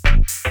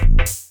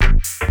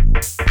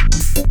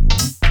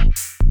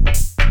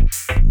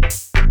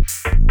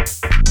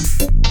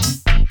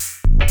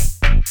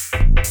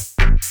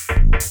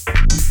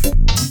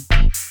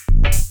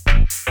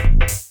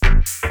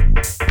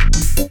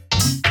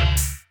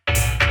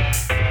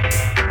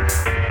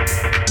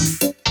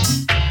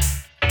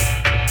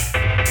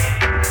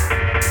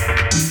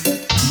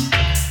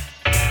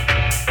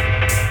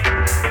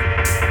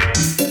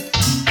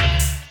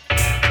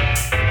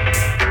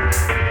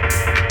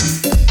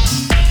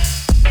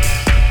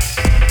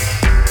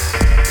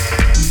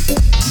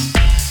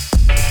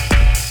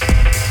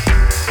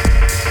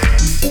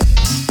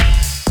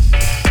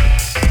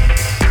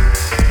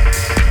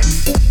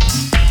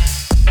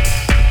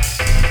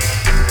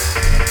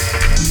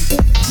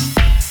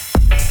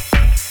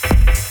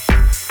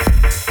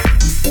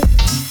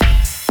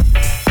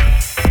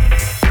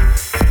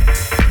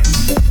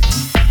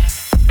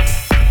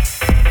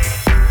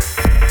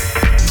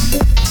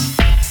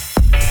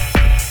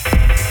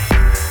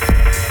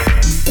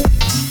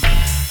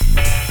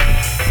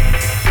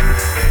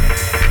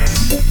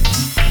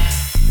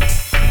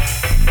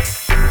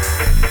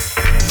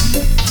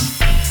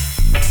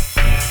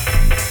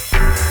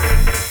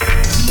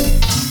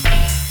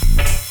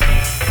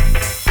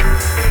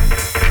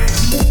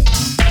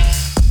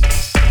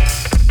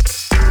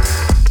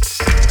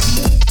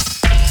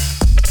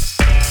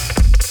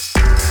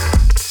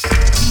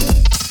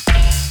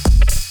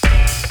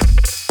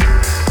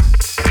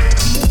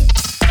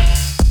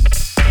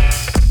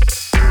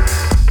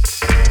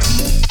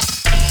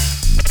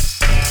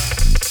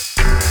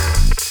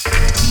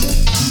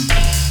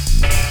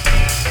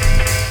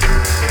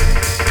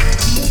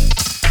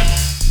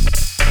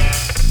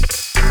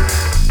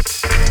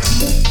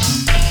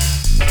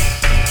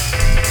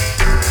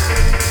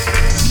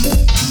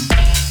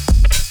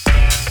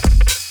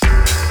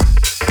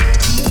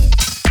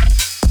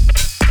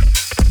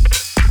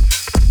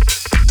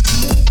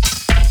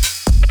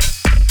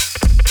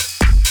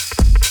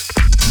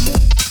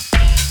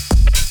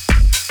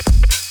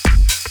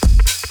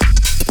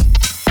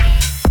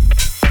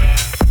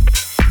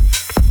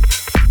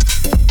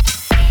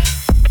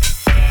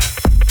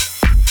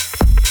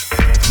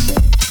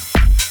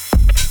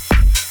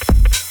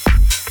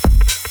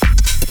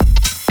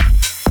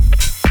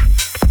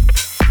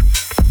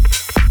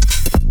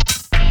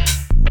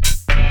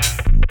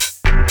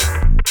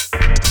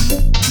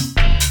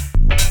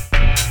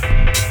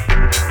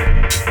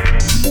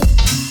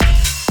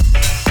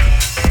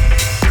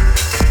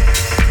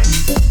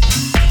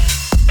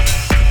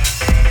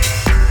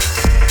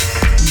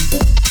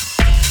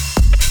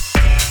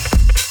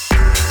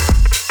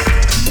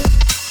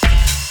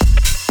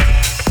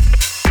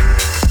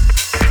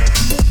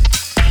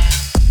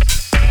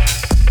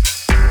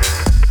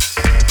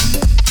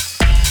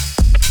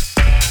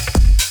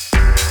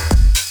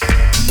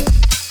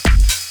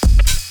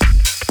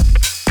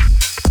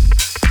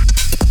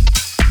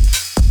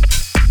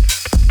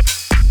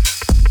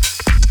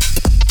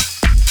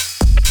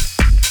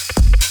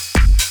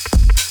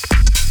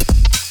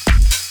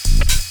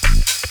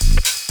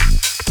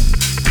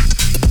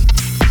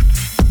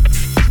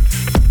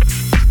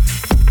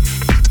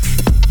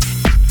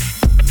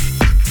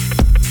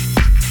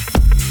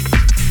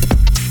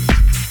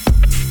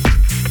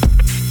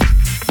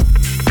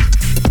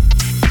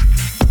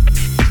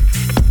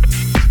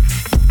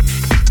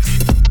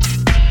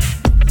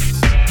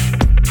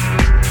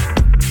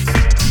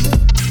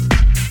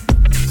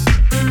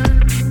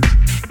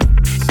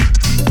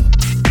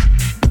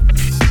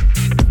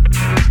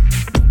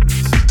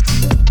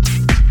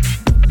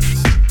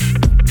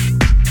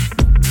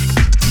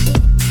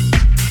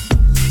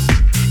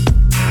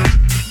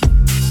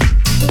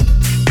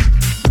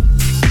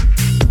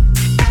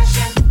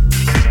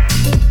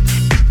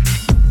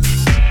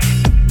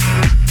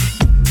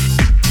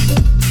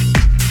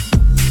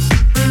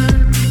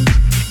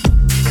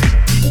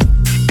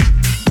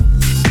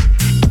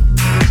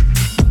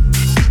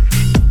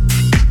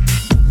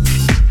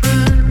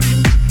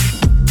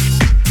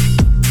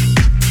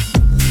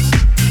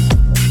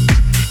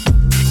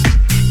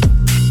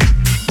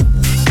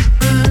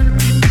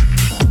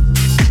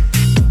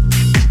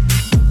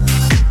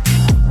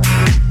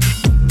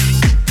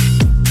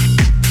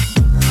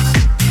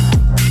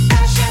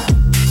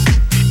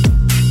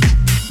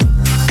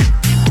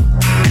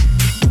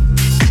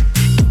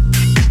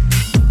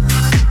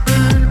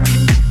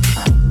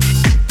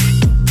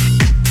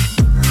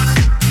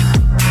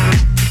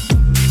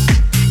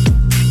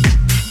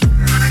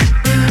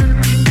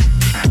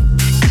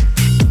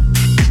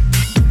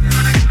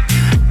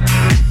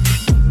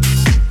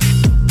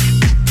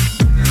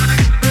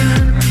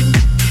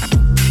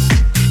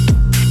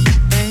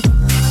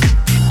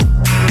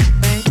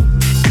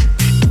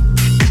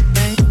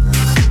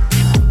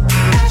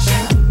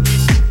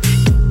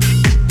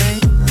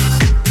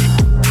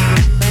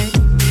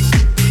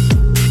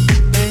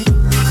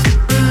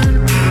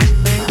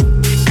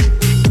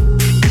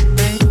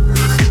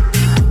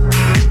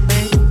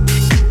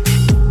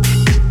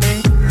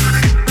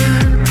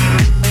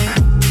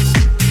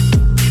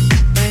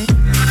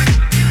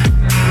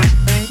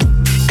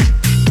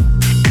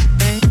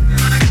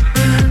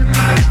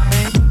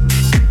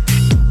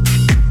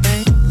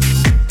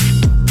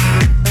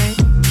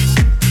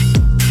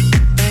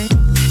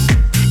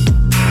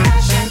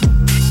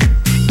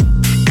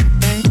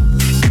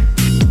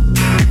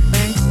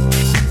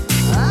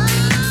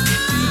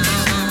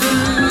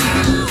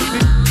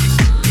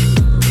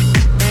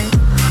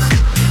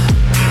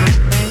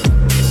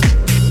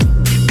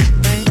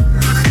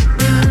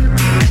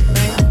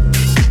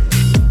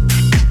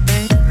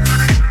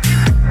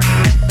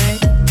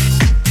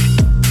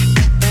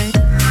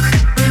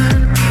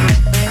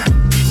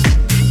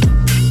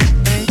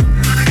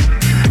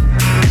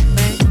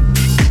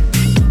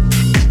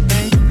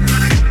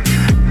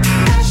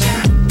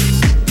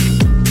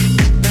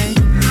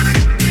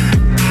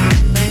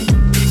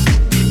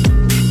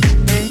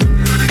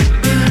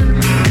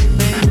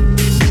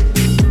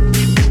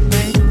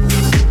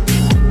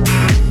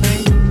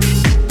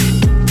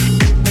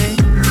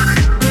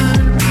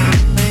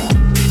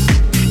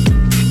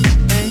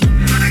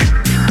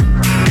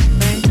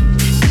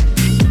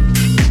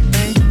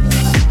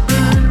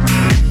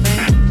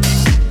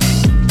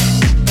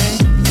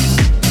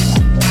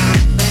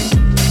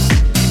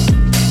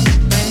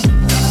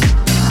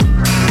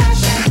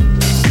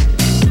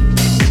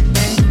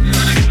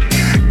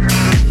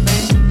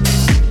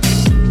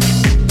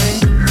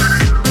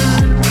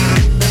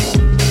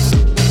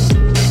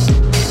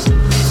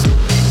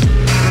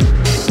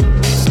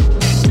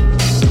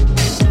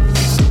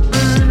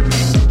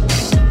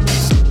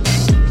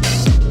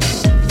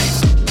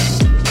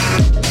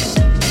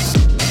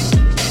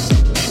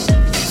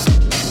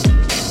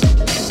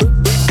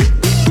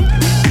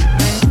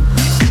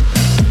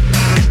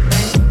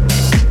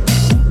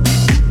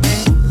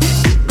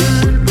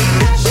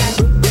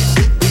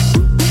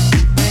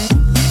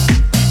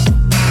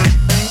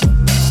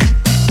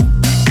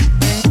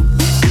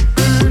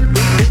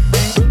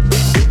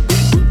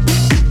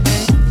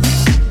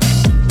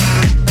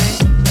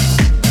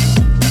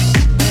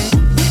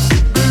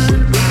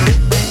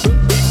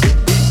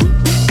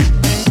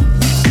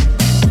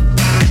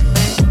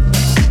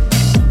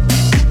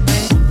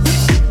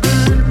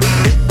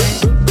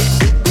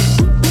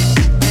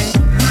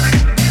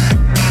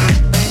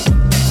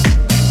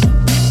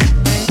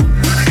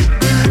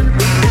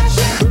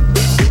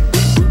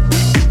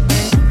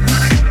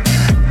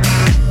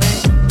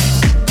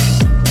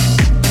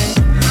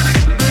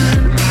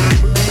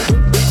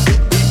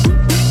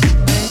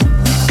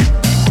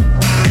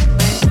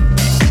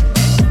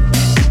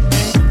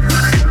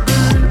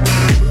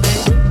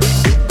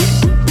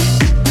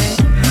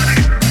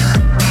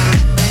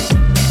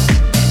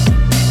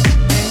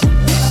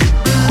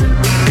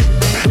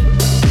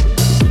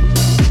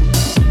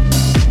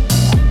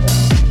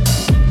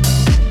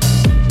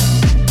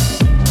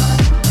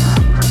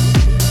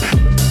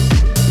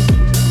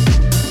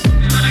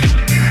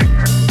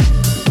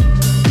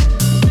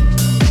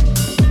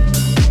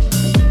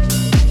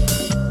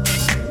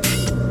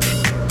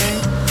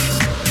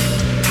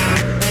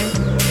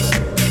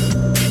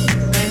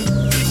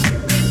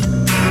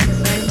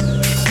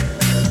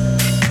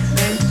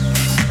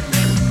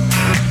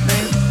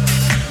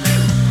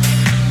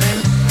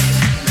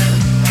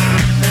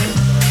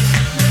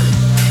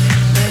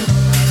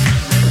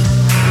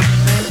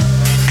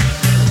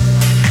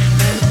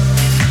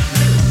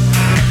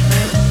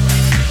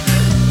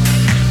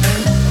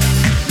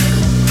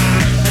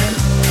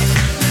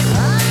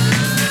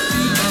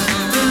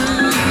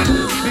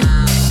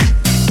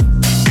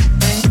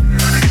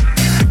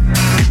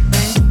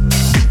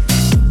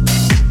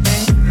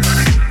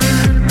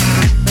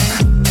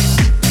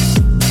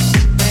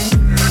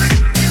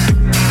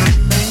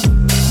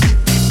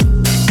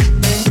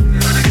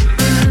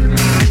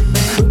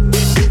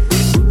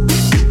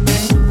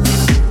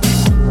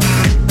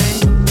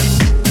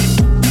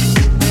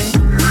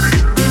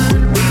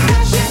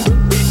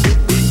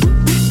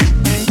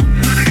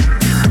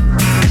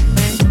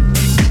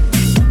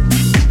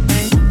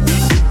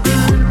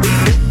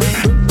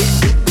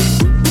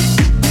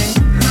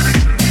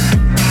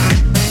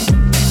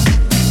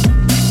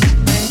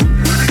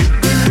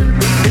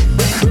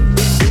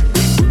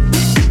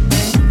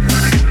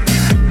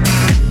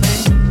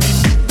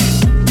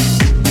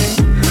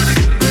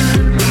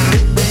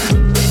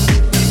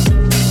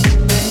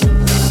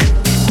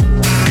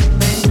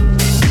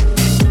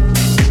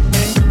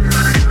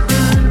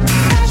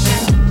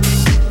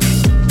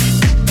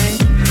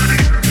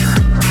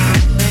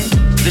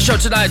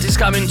 tonight is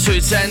coming to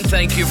its end.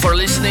 Thank you for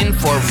listening.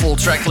 For full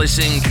track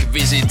listing,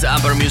 visit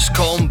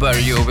ambermuse.com, where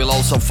you will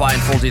also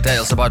find full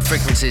details about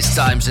frequencies,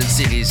 times and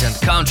cities and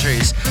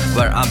countries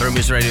where Amber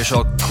Muse Radio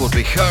Show could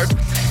be heard.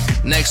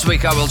 Next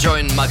week I will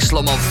join Max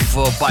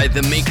Lomov by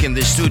the mic in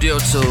the studio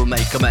to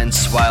make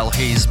comments while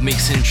he's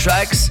mixing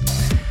tracks.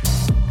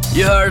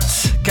 You heard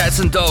Cats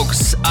and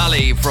Dogs,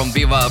 Ali from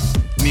Viva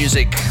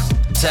Music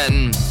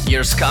 10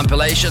 years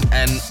compilation,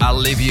 and I'll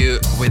leave you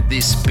with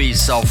this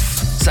piece of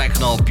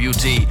techno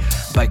beauty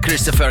by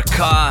Christopher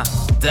K.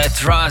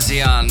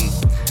 Detrazian,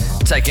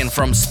 taken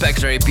from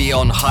Spectre EP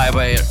on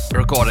Highway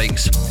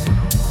Recordings.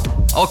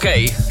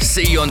 Okay,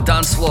 see you on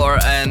dance floor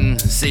and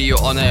see you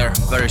on air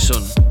very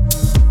soon.